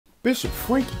Bishop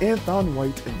Frank Anthon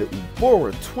White and the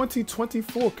Ubora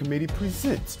 2024 Committee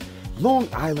presents Long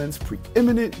Island's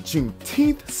preeminent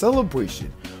Juneteenth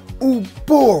celebration,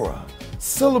 Ubora,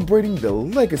 celebrating the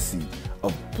legacy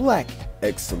of Black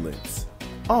excellence,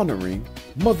 honoring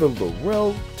Mother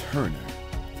Laurel Turner,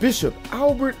 Bishop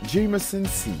Albert Jameson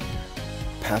Sr.,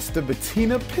 Pastor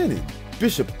Bettina Pennant,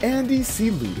 Bishop Andy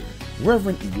C. Luter,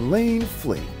 Reverend Elaine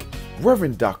Flake,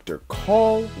 Reverend Dr.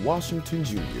 Carl Washington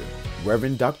Jr.,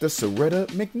 Reverend Dr. Soretta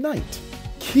McKnight,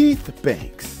 Keith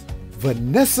Banks,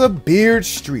 Vanessa Beard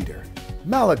Streeter,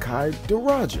 Malachi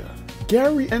DeRaja,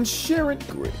 Gary and Sharon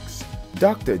Griggs,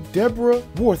 Dr. Deborah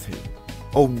Wortham,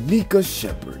 Onika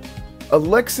Shepard,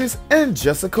 Alexis and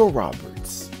Jessica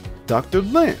Roberts, Dr.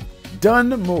 Lamp, Dunn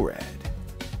Morad,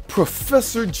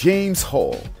 Professor James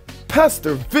Hall,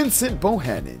 Pastor Vincent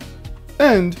Bohannon,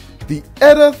 and the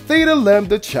Eta Theta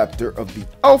Lambda chapter of the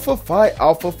Alpha Phi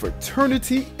Alpha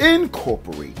Fraternity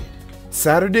Incorporated.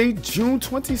 Saturday, June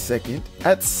 22nd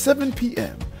at 7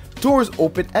 p.m. Doors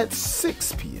open at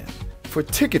 6 p.m. For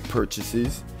ticket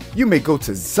purchases, you may go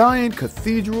to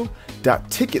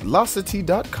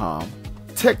zioncathedral.ticketlocity.com,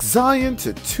 text Zion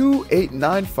to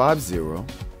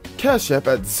 28950, Cash App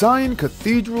at Zion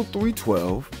Cathedral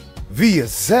 312, via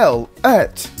Zelle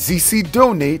at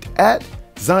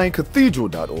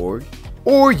zcdonate@zioncathedral.org,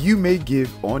 or you may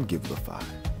give on Givelify.